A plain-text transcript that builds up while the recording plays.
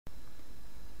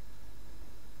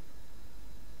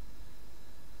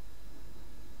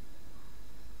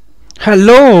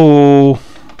Hello,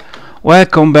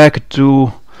 welcome back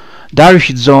to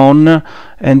Darish Zone,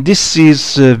 and this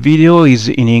is video is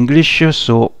in English,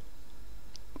 so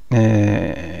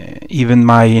even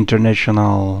my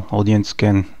international audience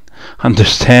can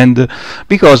understand,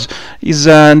 because it's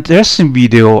an interesting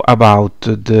video about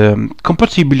the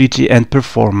compatibility and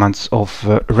performance of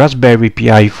Raspberry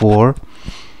Pi4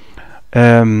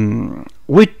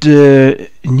 with the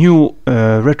new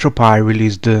RetroPie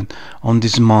released on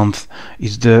this month.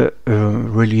 Is the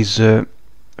release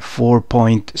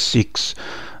 4.6.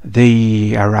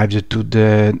 They arrived to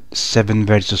the 7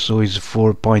 version, so it's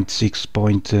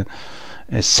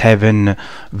 4.6.7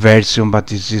 version, but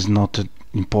this is not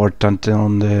important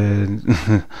on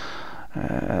the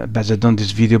based on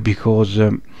this video, because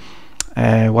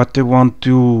what I want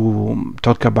to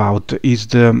talk about is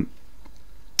the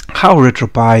how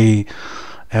RetroPie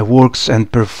works and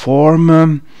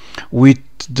perform with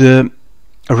the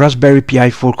Raspberry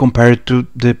Pi4 compared to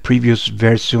the previous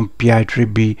version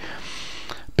Pi3B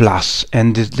Plus,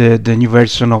 and the new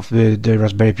version of the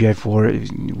Raspberry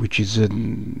Pi4, which is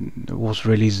was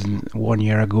released 1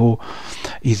 year ago,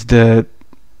 is the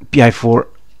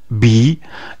Pi4B,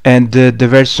 and the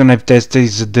version I've tested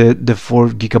is the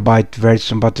 4GB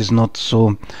version, but it's not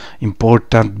so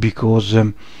important because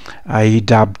I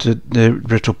dubbed the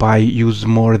RetroPie use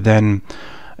more than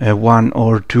 1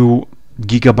 or 2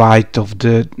 gigabyte of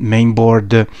the main board.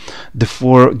 The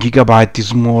 4GB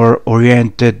is more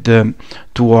oriented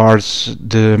towards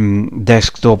the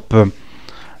desktop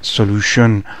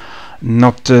solution,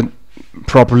 not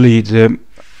properly the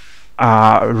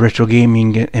retro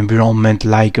gaming environment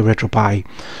like RetroPie.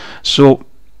 So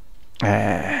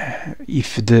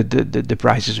if the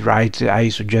price is right, I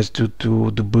suggest to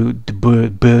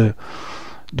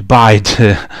buy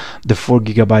the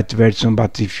 4GB version.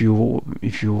 But if you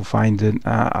find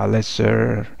a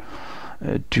lesser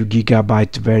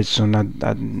 2GB version at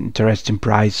an interesting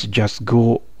price, just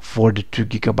go for the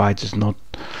 2GB. It's not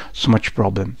so much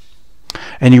problem.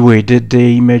 Anyway,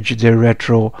 the image, the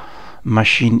retro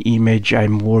machine image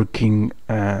I'm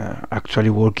actually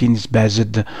working is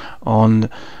based on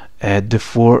the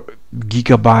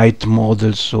 4GB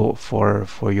model. So for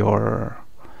your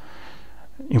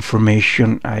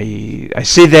information, I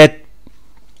say that,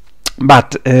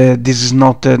 but this is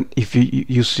not if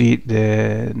you see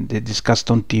this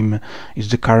custom theme is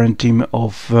the current theme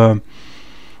of the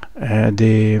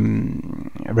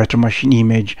retro machine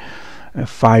image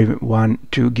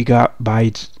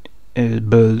 512GB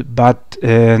build, but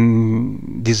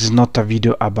this is not a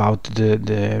video about the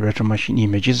retro machine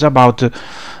image. It's about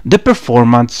the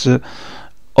performance of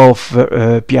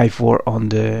Pi4 on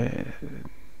the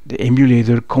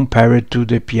emulator compared to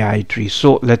the Pi3.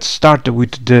 So let's start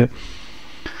with the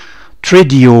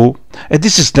 3DO.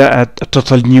 This is a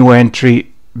total new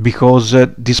entry, because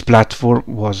this platform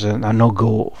was a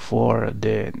no-go for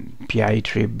the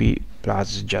Pi3B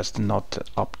Plus, just not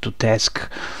up to task.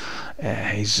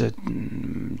 Is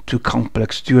too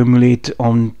complex to emulate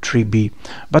on 3B,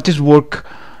 but it work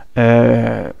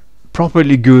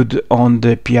properly good on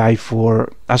the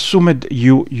Pi4. Assumed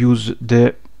you use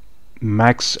the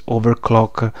max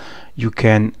overclock, you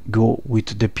can go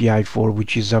with the Pi4,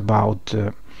 which is about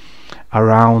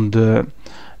around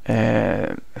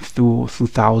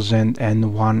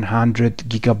 2100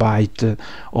 GB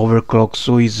overclock,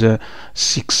 so is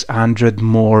 600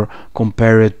 more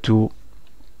compared to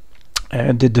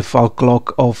the default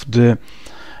clock of the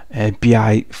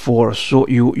Pi4. So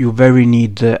you very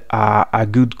need a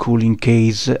good cooling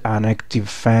case, an active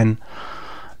fan.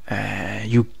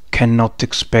 You cannot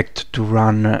expect to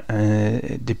run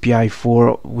the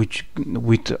Pi4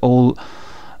 with all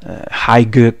high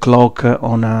clock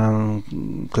on a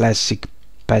classic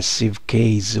passive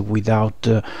case without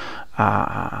a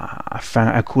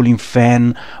cooling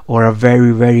fan or a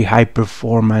very high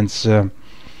performance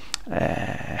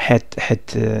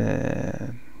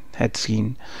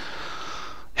heatsink.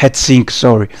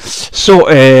 Sorry. So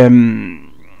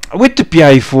with the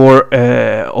Pi4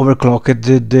 overclocked,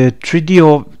 the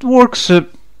 3DO works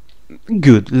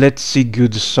good. Let's see,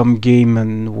 good. Some game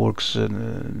and works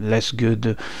less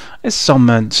good.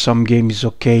 Some game is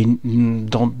okay.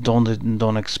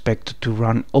 Don't expect to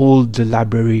run all the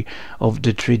library of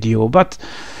the 3DO, but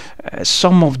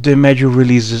some of the major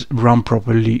releases run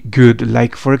properly good.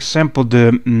 Like for example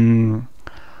the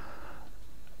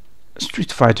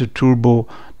Street Fighter Turbo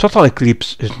Total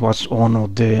Eclipse. It was one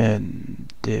of the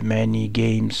many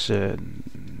games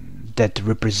that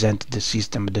represent the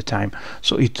system at the time,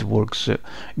 so it works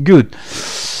good.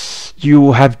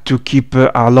 You have to keep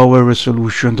a lower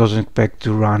resolution. Doesn't expect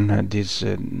to run this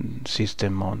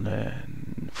system on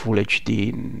full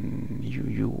HD.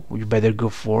 You better go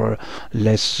for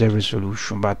less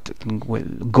resolution, but well,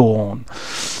 go on.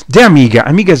 The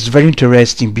Amiga is very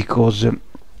interesting because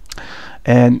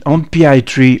and on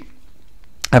Pi3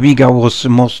 Amiga was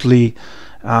mostly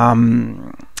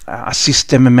a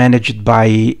system managed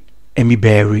by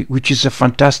Berry, which is a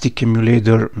fantastic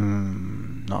emulator,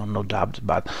 no doubt,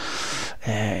 but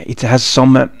it has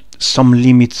some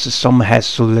limits, some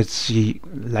hassle, let's see,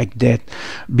 like that,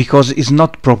 because it's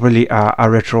not properly a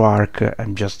RetroArch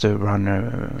and just run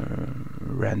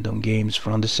random games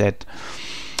from the set,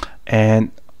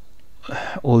 and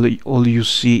all you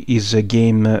see is a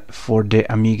game for the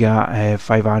Amiga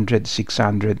 500,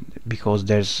 600, because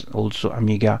there's also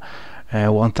Amiga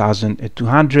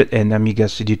 1200 and Amiga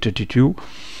CD32,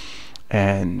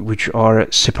 and which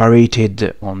are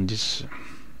separated on this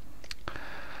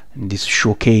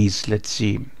showcase. Let's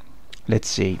say.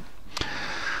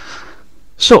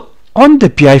 So on the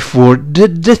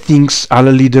Pi4 the things are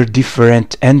a little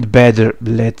different and better,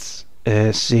 let's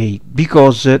say,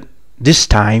 because this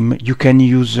time you can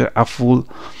use a full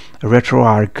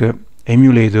RetroArch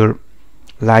emulator,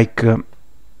 like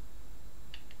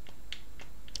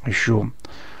I show.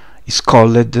 It's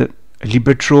called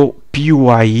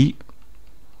RetroPie,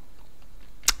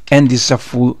 and this is a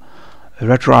full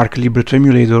RetroArch libretto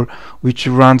emulator which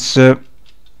runs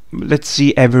let's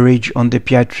see, average on the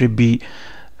Pi3B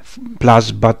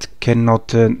Plus, but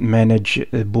cannot manage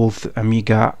both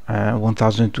Amiga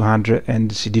 1200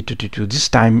 and CD32. This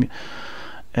time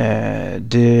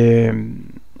the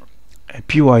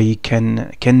PUI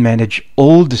can manage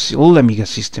all Amiga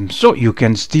systems, so you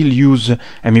can still use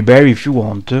Berry if you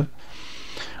want,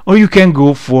 or you can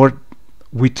go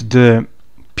with the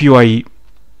PUI,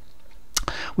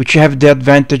 which have the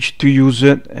advantage to use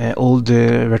all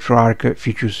the RetroArch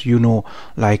features,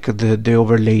 like the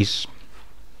overlays,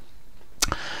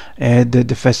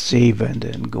 the fast save, and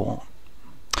then go on.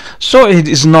 So it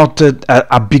is not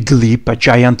a big leap, a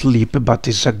giant leap, but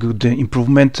it's a good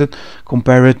improvement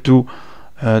compared to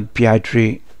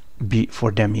Pi3B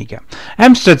for the Amiga.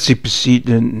 Amstrad CPC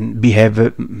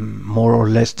behave more or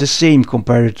less the same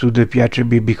compared to the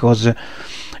Pi3B, because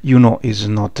is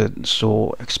not a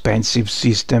so expensive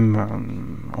system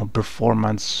on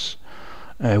performance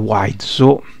wide,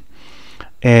 so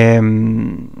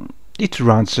it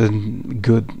runs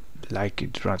good. Like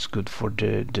it runs good for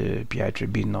the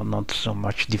Pi3B, not so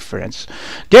much difference.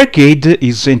 The arcade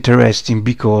is interesting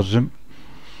because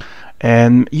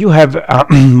you have a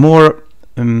more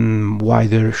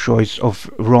wider choice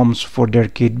of ROMs for the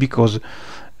arcade, because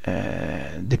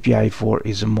the Pi4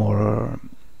 is a more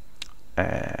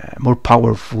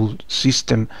powerful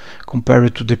system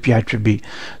compared to the Pi3B.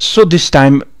 So this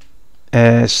time,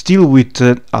 still with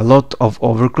a lot of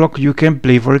overclock, you can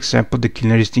play, for example, the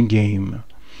Killer Instinct game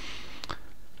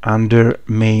under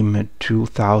MAME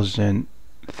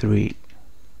 2003.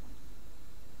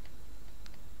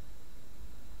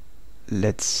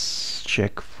 Let's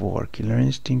check for Killer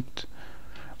Instinct.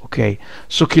 Okay,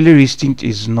 so Killer Instinct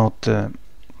is not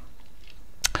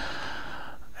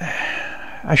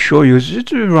I show you,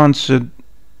 it runs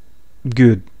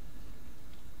good.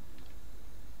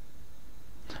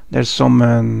 There's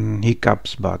some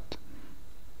hiccups, but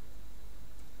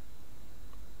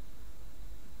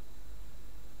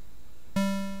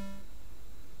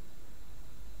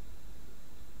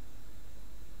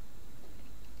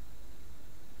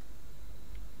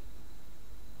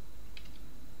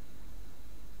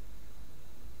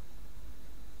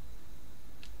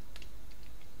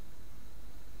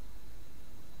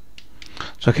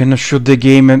so I cannot show the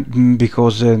game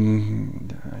because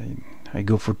I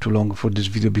go for too long for this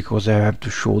video, because I have to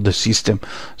show the system,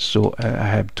 so I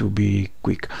have to be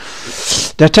quick.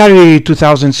 The Atari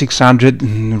 2600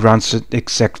 runs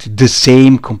exactly the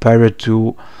same compared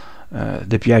to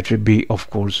the Pi3B, of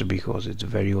course, because it's a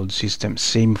very old system.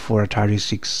 Same for Atari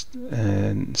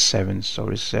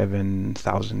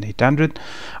 7800.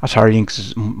 Atari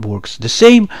Lynx works the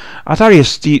same. Atari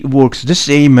ST works the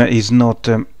same. Is not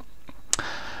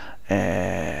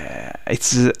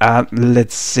it's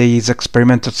let's say it's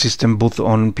experimental system both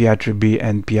on Pi3B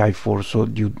and Pi4, so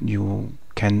you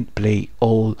can play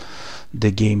all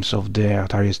the games of the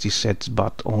Atari ST sets,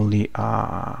 but only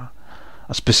a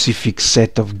specific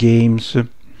set of games,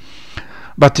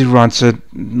 but it runs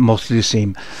mostly the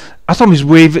same. Atomic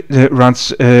Wave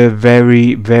runs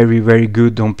very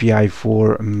good on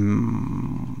Pi4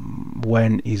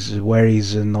 where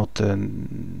is not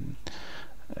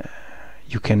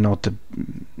you cannot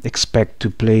expect to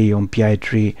play on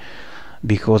Pi3,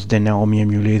 because the Naomi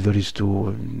emulator is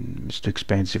too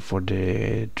expensive for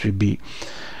the 3B.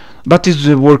 but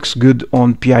it works good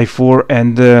on Pi4,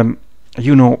 and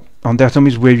you know, on the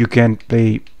Atomic Wave you can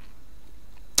play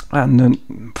and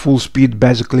full speed,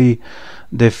 basically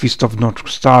the Fist of North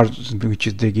Stars, which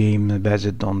is the game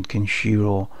based on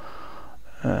Kenshiro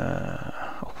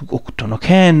Okuto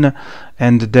Ken,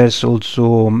 and there's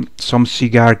also some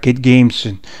Sega arcade games.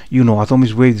 You know,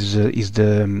 Atomic Wave is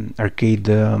the arcade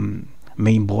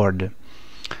main board,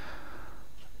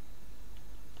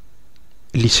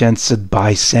 licensed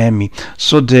by Sammy.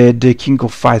 So the King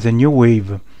of Fighter New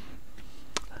Wave.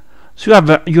 So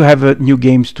you have new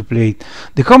games to play.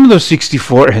 The Commodore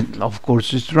 64, of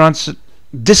course, it runs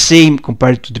the same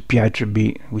compared to the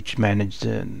Pi3B, which managed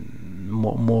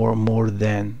more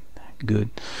than good.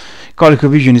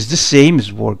 ColecoVision is the same,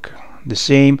 is work the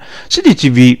same.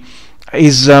 CDTV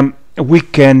is we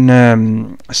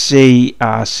can say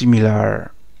a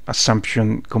similar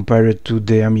assumption compared to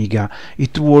the Amiga.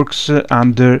 It works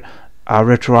under a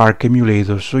RetroArch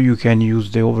emulator, so you can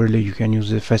use the overlay, you can use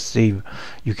the fast save,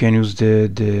 you can use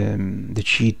the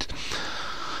cheat.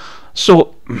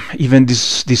 So even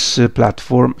this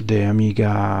platform, the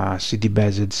Amiga CD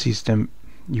based system,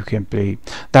 you can play.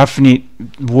 Daphne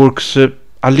works a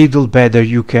little better.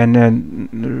 You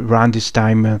can run this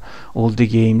time all the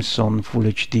games on Full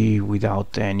HD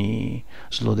without any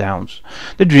slowdowns.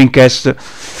 The Dreamcast,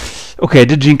 okay,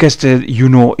 the Dreamcast you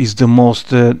know is the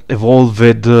most evolved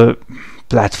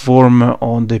platform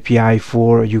on the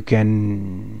Pi4. You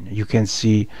can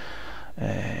see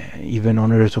even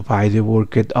on RetroPie they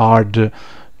worked hard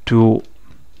to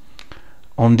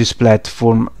on this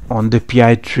platform. On the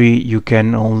Pi3 you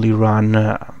can only run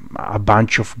a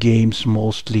bunch of games,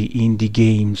 mostly indie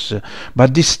games,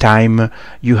 but this time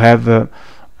you have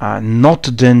not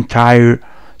the entire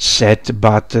set,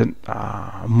 but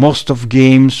most of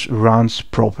games runs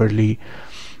properly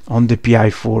on the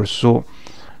Pi4. So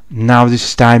now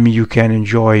this time you can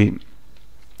enjoy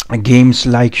games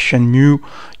like Shenmue,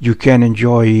 you can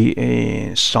enjoy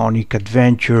Sonic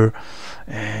Adventure,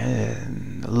 a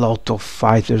lot of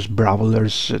fighters,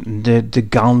 brawlers. The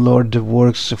Gunlord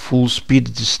works full speed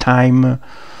this time,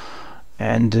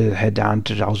 and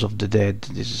Headhunter, House of the Dead,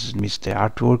 this is Mr.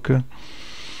 Artwork.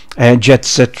 Jet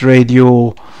Set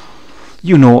Radio,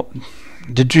 you know,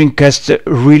 the Dreamcast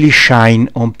really shine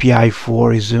on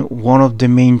Pi4, is one of the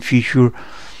main features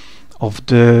of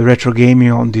the retro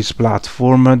gaming on this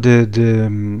platform.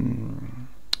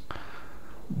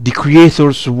 The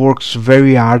creators works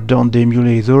very hard on the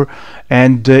emulator,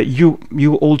 and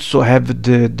you also have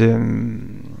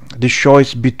the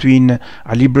choice between a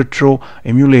Libretro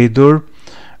emulator,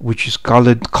 which is called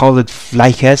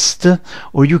Flycast,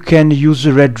 or you can use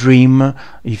Red Dream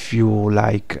if you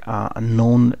like a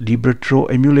non-Libretro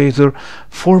emulator.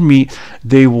 For me,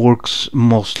 they works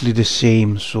mostly the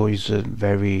same, so it's a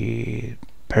very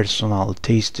personal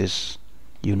tastes,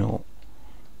 you know.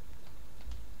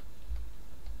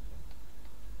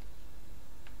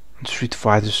 Street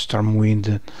Fighter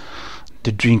Stormwind,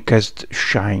 the Dreamcast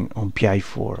shine on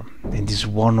Pi4, and is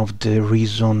one of the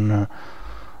reason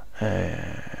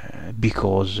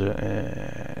because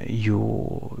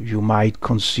you might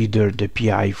consider the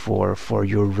Pi4 for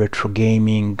your retro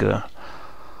gaming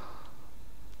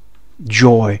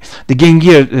joy. The Game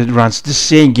Gear runs the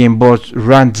same, Game Boy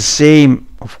runs the same,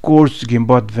 of course. Game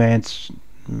Boy Advance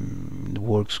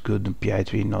works good on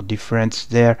Pi3, no difference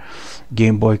there.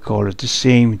 Game Boy Color the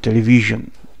same.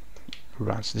 Television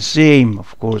runs the same,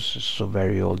 of course, it's a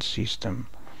very old system.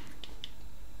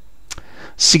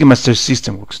 Sega Master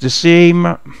System works the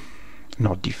same,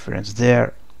 no difference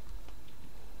there.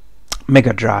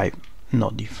 Mega Drive, no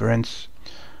difference,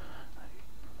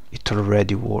 it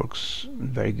already works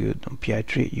very good on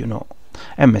Pi3, you know.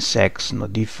 MSX, no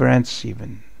difference.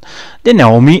 Even the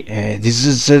Naomi, this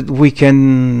is we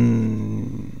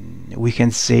can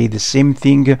say the same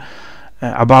thing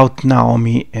about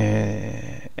Naomi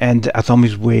and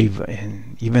Atomic Wave,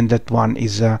 and even that one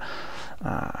is a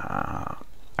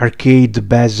arcade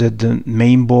based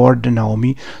main board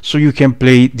Naomi, so you can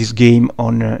play this game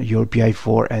on your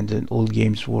Pi4, and all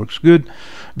games works good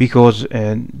because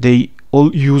they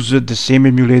all use the same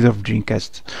emulator of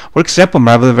Dreamcast. For example,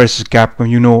 Marvel vs. Capcom,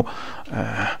 you know,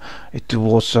 it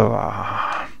was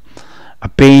a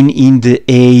pain in the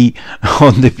A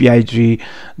on the Pi3.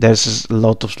 There's a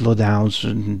lot of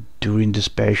slowdowns during the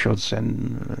specials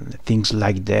and things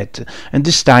like that, and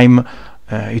this time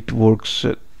it works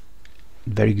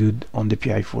very good on the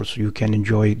Pi4, so you can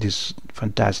enjoy this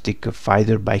fantastic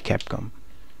fighter by Capcom.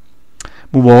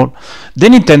 Move on. The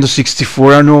Nintendo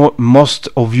 64. I know most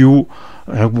of you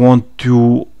want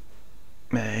to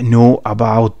know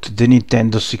about the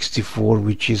Nintendo 64,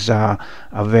 which is a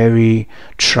very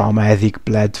traumatic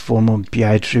platform on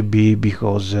Pi3B,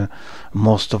 because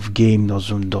most of game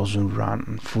doesn't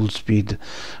run full speed.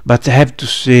 But I have to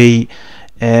say,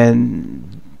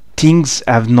 things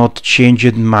have not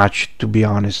changed much, to be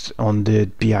honest, on the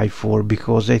Pi4,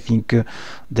 because I think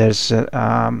there's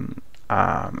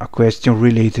a question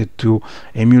related to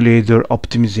emulator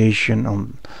optimization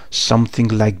on something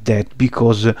like that,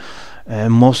 because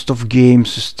most of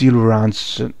games still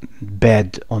runs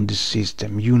bad on this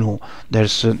system. You know,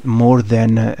 there's more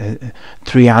than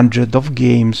 300 of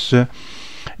games.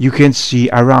 You can see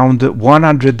around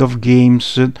 100 of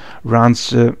games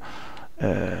runs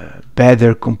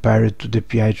better compared to the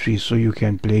Pi3, so you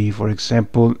can play, for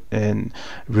example, and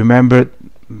remember,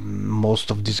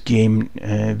 most of this game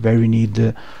very need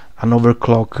an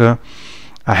overclock,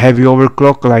 a heavy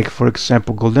overclock, like for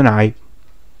example GoldenEye.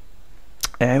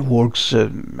 Works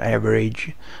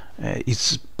average.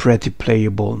 It's pretty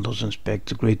playable, doesn't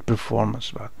expect great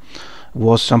performance, but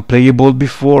was unplayable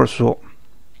before. So,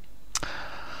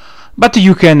 but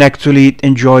you can actually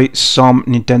enjoy some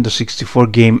Nintendo 64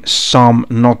 game, some,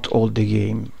 not all the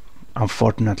game.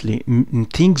 Unfortunately,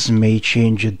 things may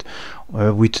change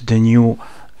with the new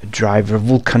driver,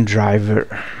 Vulkan driver.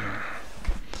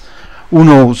 Who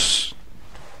knows?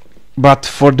 But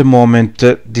for the moment,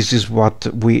 this is what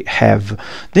we have.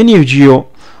 The Neo Geo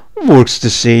works the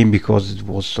same, because it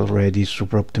was already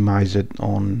super optimized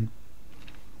on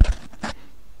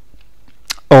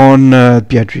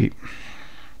Pi3.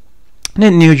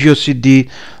 The Neo Geo CD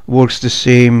works the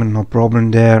same, no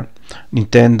problem there.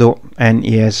 Nintendo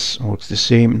NES works the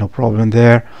same, no problem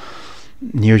there.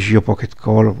 Neo Geo Pocket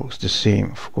Color works the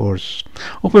same, of course.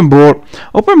 Open board.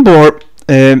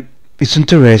 It's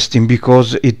interesting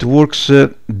because it works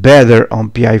better on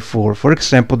Pi4. For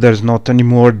example, there's not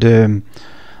anymore the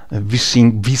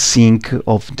VSync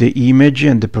of the image,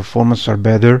 and the performance are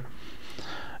better.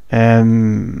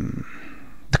 The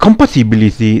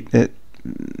compatibility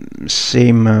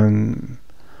seem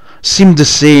the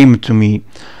same to me.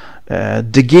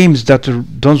 The games that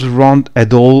don't run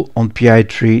at all on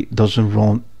Pi3 doesn't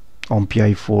run on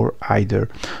Pi4 either.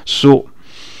 So,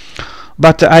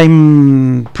 but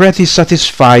I'm pretty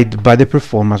satisfied by the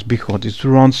performance because it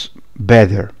runs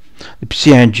better. The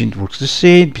PC Engine works the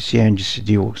same, PC Engine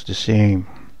CD works the same,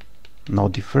 no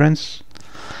difference.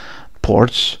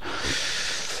 Ports,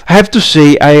 I have to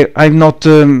say I've not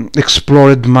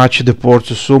explored much the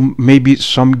ports, so maybe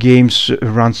some games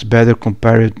runs better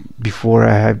compared before.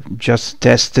 I have just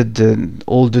tested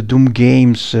all the Doom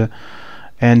games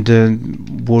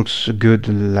and works good,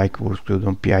 works good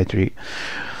on Pi3.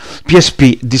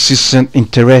 PSP, this is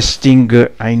interesting.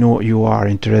 I know you are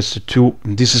interested too.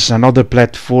 This is another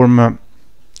platform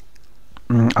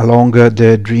along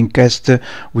the Dreamcast,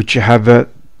 which have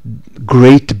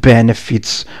great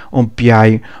benefits on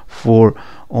Pi4.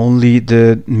 Only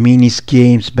the minis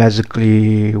games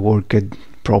basically work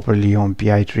properly on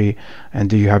Pi3,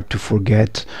 and you have to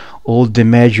forget all the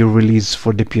major release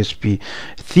for the PSP.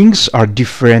 Things are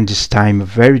different this time,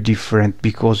 very different,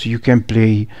 because you can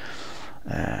play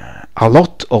a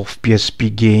lot of PSP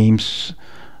games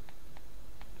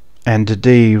and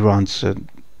they runs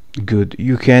good.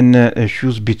 You can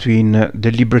choose between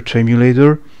the Libretto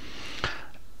emulator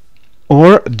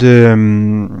or the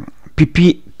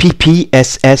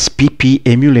PPSSPP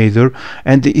emulator,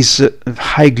 and is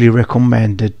highly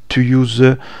recommended to use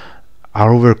our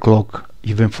overclock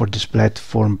even for this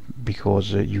platform,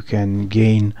 because you can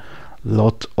gain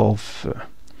lot of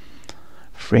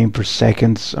frame per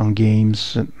seconds on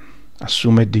games,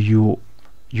 assumed you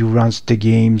runs the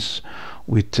games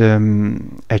with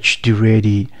HD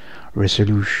ready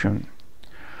resolution.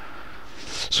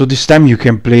 So this time you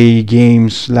can play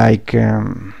games like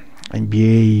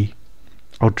NBA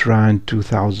Outrun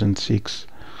 2006,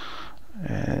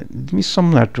 give me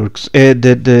some networks,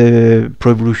 the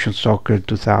Pro Evolution Soccer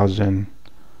 2000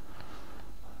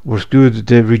 was good,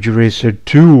 the Ridge Racer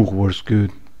 2 was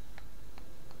good,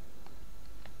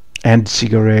 and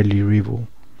Cigarelli Revo,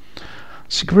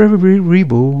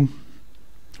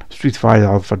 Street Fighter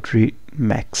Alpha 3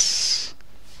 Max,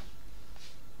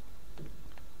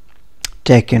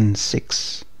 Tekken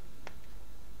 6.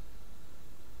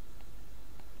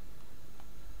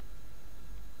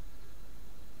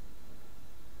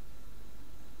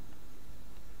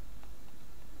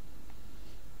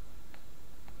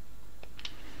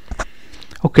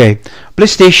 Okay,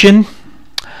 PlayStation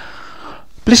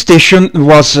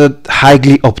was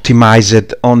highly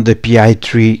optimized on the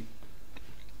Pi3,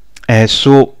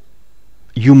 so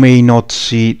you may not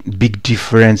see big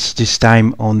difference this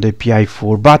time on the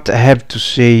Pi4, but I have to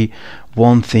say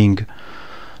one thing.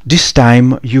 This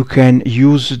time you can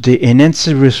use the enhanced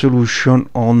resolution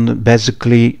on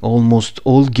basically almost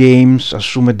all games.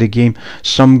 Assume the game,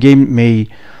 some game may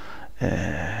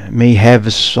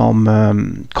have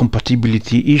some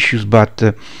compatibility issues, but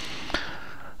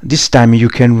this time you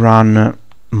can run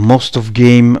most of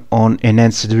game on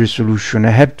enhanced resolution.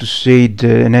 I have to say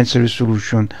the enhanced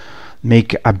resolution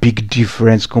make a big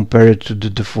difference compared to the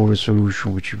default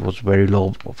resolution, which was very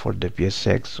low for the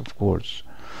PSX, of course.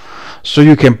 So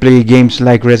you can play games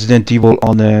like Resident Evil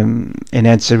on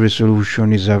enhanced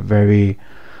resolution. Is a very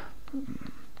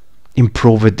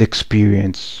improved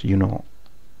experience, you know.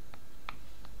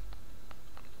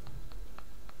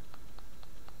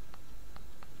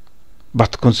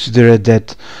 But consider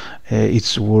that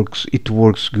it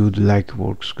works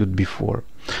good before.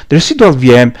 The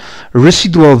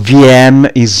residual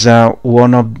VM is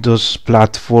one of those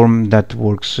platforms that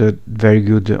works very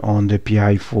good on the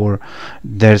Pi4.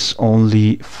 There's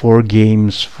only 4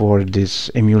 games for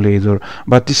this emulator,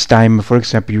 but this time, for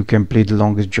example, you can play The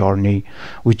Longest Journey,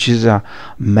 which is a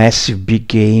massive big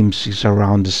game. It's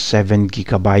around 7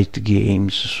 gigabyte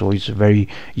games, so it's very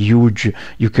huge.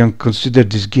 You can consider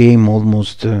this game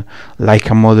almost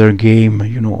like a modern game,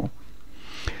 you know.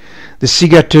 The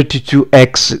Sega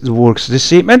 32X works the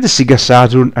same, and the Sega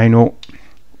Saturn. I know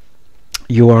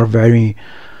you are very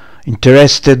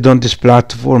interested on this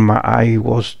platform. I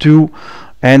was too,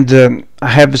 and I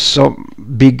have some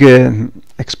big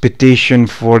expectation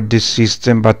for this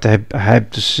system, but I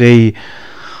have to say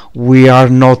we are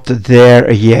not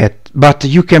there yet. But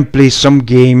you can play some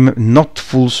game not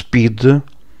full speed.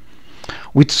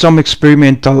 With some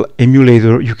experimental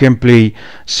emulator, you can play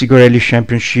Sega Rally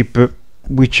Championship,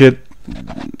 which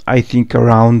I think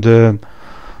around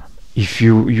if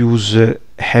you use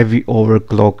heavy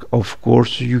overclock, of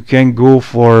course, you can go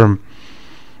for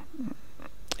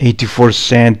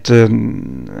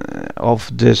 84%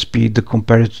 of the speed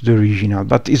compared to the original,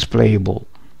 but it's playable.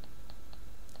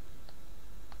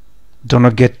 Do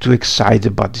not get too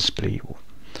excited, but it's playable.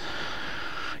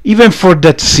 Even for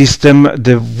that system,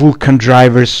 the Vulkan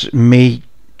drivers may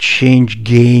change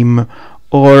game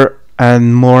or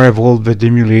and more evolved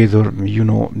emulator. You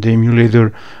know, the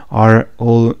emulator are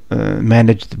all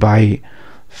managed by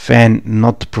fan,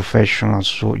 not professionals,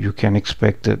 so you can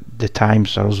expect that the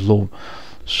times are slow.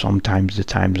 Sometimes the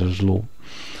times are slow,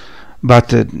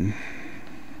 but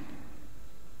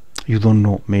you don't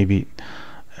know, maybe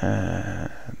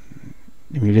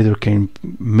emulator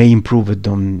may improve it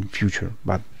on future,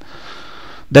 but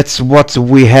that's what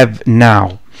we have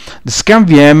now. The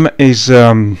ScanVM is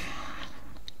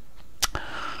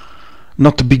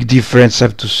not a big difference, I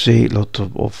have to say. A lot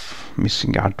of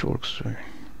missing artworks.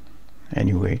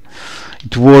 Anyway,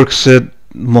 it works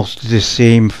mostly the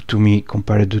same to me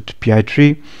compared to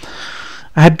Pi3.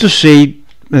 I have to say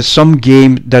some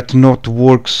game that not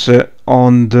works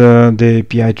on the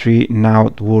Pi3 now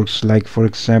it works, like for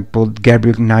example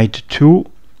Gabriel Knight 2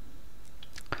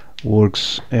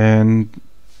 works, and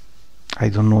I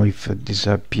don't know if this is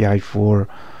a Pi4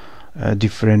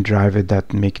 different driver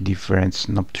that make difference,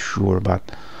 not sure,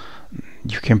 but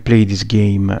you can play this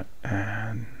game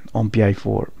on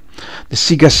Pi4. The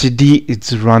Sega CD,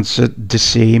 it runs the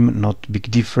same, not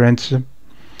big difference.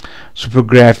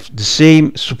 Supergraph the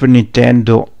same. Super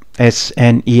Nintendo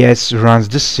SNES runs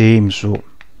the same. So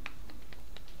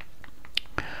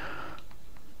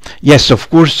yes, of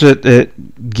course,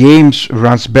 games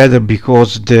runs better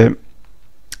because the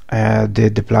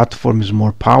platform is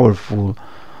more powerful.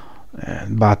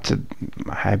 But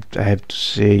I have to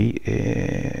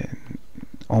say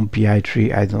on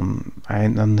Pi3 I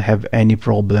don't have any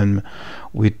problem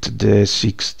with the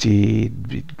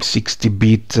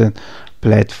 60-bit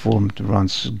platform. It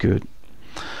runs good.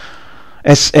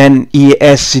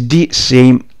 SNES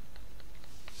same,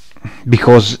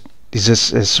 because this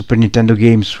is Super Nintendo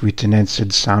games with enhanced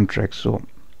soundtrack. So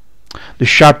the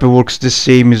Sharp works the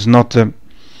same. Is not a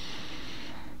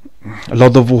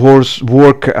lot of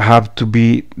work have to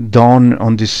be done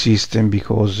on this system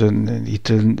because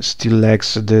it still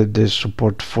lacks the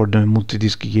support for the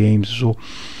multi-disc games, so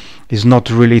it's not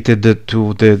related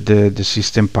to the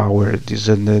system power. This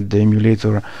the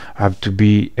emulator have to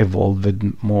be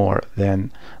evolved more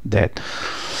than that.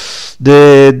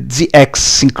 The ZX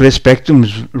Sinclair Spectrum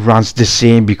runs the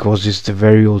same because it's the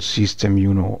very old system,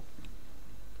 you know.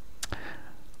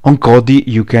 On Kodi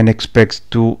you can expect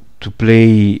to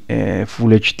play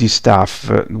full HD stuff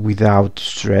without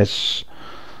stress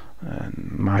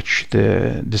much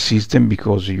the system,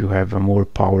 because you have a more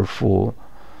powerful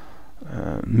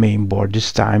main board.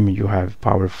 This time you have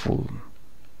powerful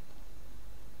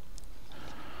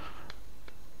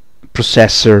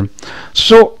processor.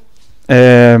 So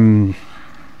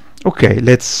okay,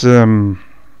 let's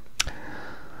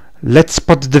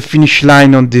put the finish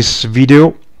line on this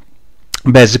video.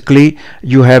 Basically,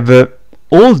 you have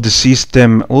all the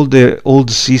system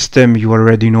you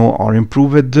already know are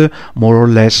improved more or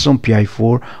less on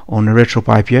Pi4, on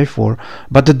RetroPie Pi4,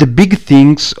 but the big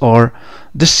things are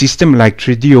the system like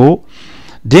 3DO.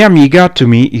 The Amiga to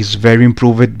me is very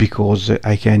improved because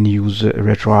I can use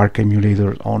RetroArch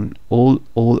emulator on all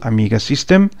Amiga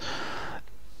system.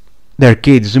 The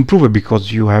arcade is improved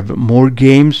because you have more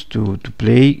games to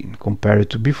play compared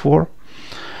to before.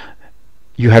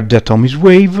 You have the Atomic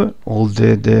Wave, all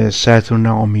the Saturn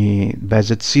Naomi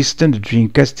based system. The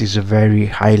Dreamcast is a very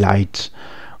highlight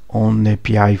on the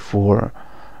Pi4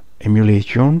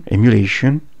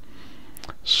 emulation.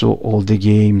 So all the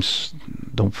games,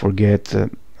 don't forget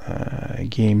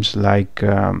games like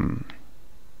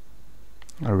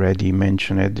already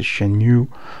mentioned the Shenmue,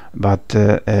 but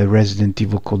Resident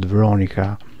Evil Code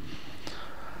Veronica.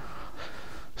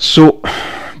 So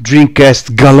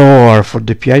Dreamcast galore for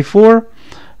the Pi4,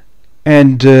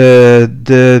 and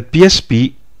the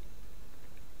PSP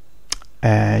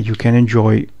you can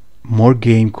enjoy more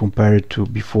game compared to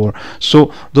before.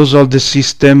 So those are the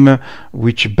system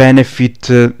which benefit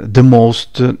the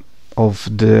most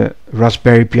of the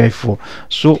Raspberry Pi4.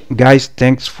 So guys,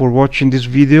 thanks for watching this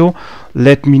video.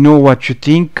 Let me know what you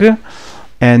think,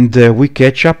 and we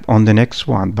catch up on the next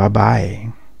one. Bye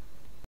bye.